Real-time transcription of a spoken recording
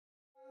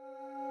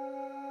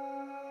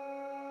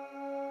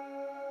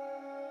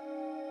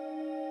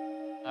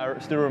I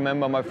still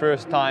remember my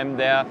first time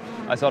there.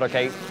 I thought,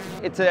 okay,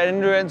 it's an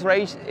endurance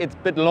race. It's a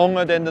bit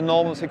longer than the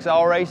normal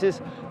 6-hour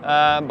races,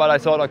 but I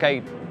thought,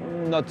 okay,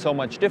 not so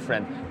much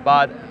different.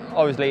 But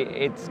obviously,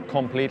 it's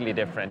completely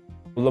different.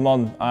 Le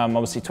Mans,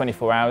 obviously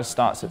 24 hours,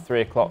 starts at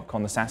 3 o'clock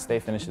on the Saturday,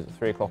 finishes at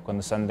 3 o'clock on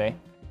the Sunday.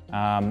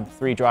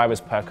 3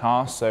 drivers per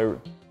car, so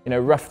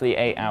roughly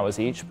 8 hours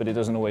each, but it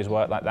doesn't always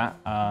work like that.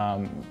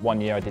 One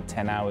year I did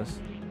 10 hours.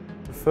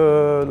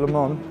 For Le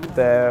Mans,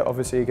 they're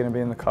obviously going to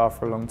be in the car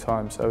for a long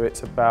time, so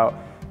it's about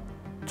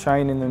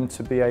training them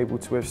to be able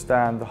to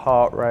withstand the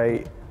heart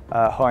rate,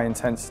 high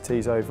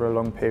intensities over a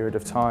long period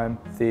of time,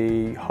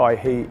 the high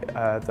heat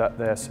that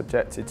they're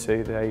subjected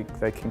to.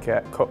 They can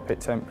get cockpit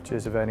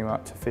temperatures of anywhere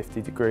up to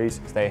 50 degrees.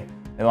 They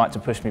like to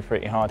push me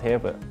pretty hard here,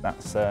 but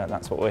that's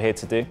what we're here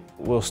to do.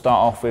 We'll start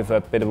off with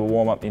a bit of a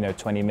warm-up,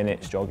 20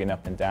 minutes jogging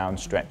up and down,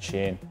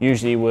 stretching.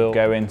 Usually we'll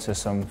go into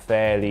some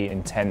fairly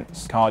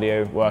intense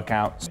cardio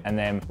workouts, and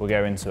then we'll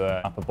go into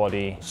an upper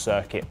body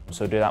circuit.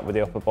 So we'll do that with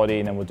the upper body,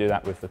 and then we'll do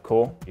that with the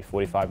core,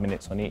 45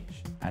 minutes on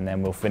each. And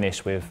then we'll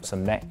finish with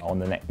some neck on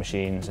the neck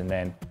machines, and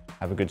then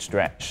have a good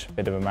stretch,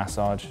 bit of a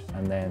massage,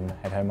 and then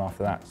head home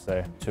after that.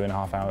 So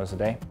 2.5 hours a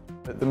day.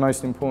 But the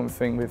most important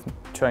thing with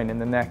training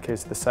the neck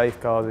is the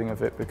safeguarding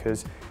of it,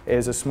 because it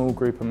is a small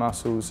group of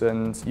muscles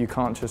and you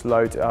can't just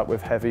load it up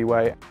with heavy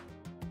weight.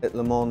 At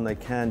Le Mans they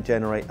can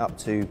generate up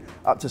to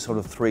sort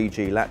of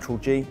 3G lateral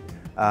G,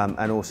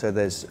 and also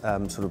there's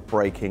sort of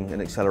braking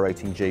and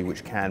accelerating G,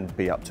 which can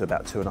be up to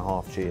about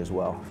 2.5G as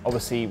well.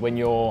 Obviously when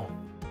you're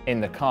in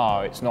the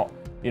car,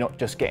 you're not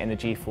just getting the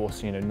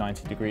G-force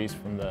 90 degrees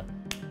from the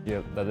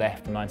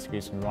left and 90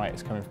 degrees from the right,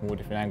 it's coming from all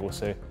different angles.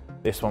 So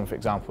this one, for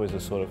example, is a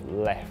sort of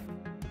left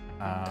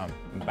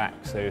and back,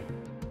 so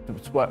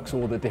it works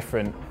all the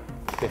different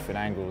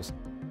angles.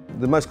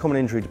 The most common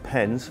injury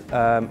depends.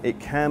 It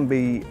can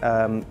be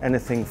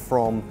anything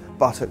from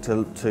buttock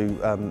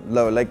to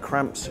lower leg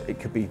cramps. It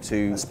could be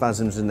to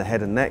spasms in the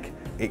head and neck.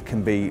 It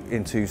can be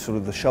into sort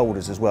of the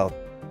shoulders as well.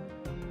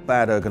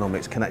 Bad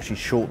ergonomics can actually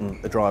shorten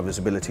the driver's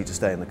ability to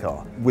stay in the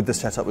car. With the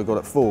setup we've got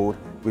at Ford,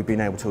 we've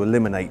been able to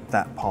eliminate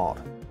that part.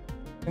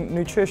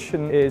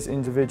 Nutrition is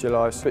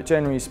individualised, but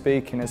generally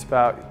speaking it's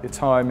about the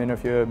timing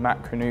of your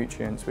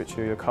macronutrients, which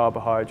are your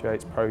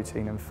carbohydrates,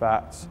 protein and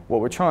fats.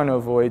 What we're trying to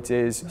avoid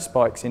is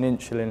spikes in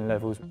insulin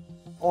levels.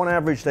 On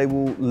average they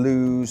will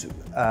lose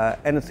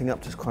anything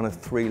up to kind of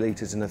 3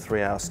 litres in a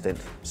 3-hour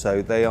stint.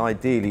 So they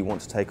ideally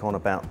want to take on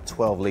about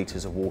 12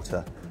 litres of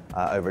water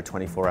over a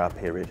 24-hour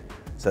period.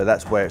 So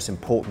that's where it's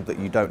important that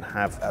you don't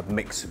have a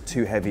mix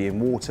too heavy in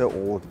water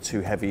or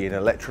too heavy in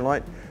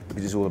electrolyte,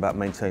 because it's all about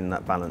maintaining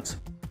that balance.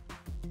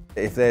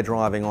 If they're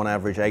driving on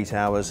average 8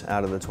 hours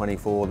out of the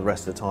 24, the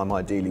rest of the time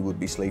ideally would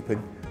be sleeping.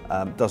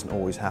 Doesn't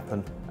always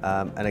happen,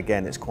 and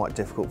again it's quite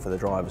difficult for the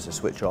drivers to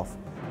switch off.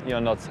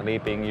 You're not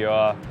sleeping,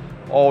 you're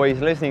always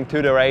listening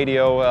to the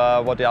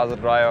radio, what the other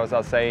drivers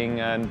are saying,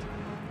 and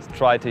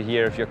try to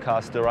hear if your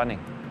car's still running.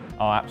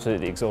 I'm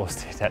absolutely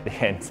exhausted at the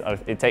end.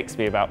 It takes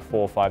me about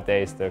 4 or 5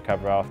 days to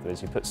recover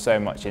afterwards. You put so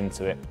much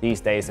into it.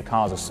 These days the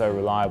cars are so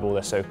reliable,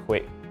 they're so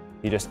quick,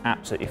 you're just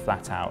absolutely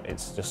flat out.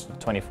 It's just a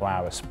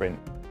 24-hour sprint.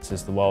 This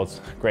is the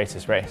world's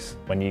greatest race.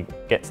 When you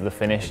get to the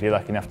finish, you're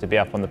lucky enough to be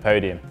up on the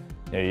podium.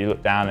 You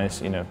look down and it's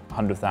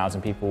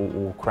 100,000 people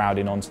all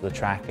crowding onto the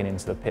track and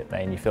into the pit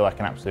lane. You feel like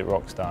an absolute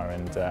rock star,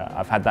 and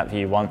I've had that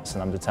view once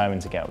and I'm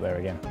determined to get up there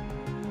again.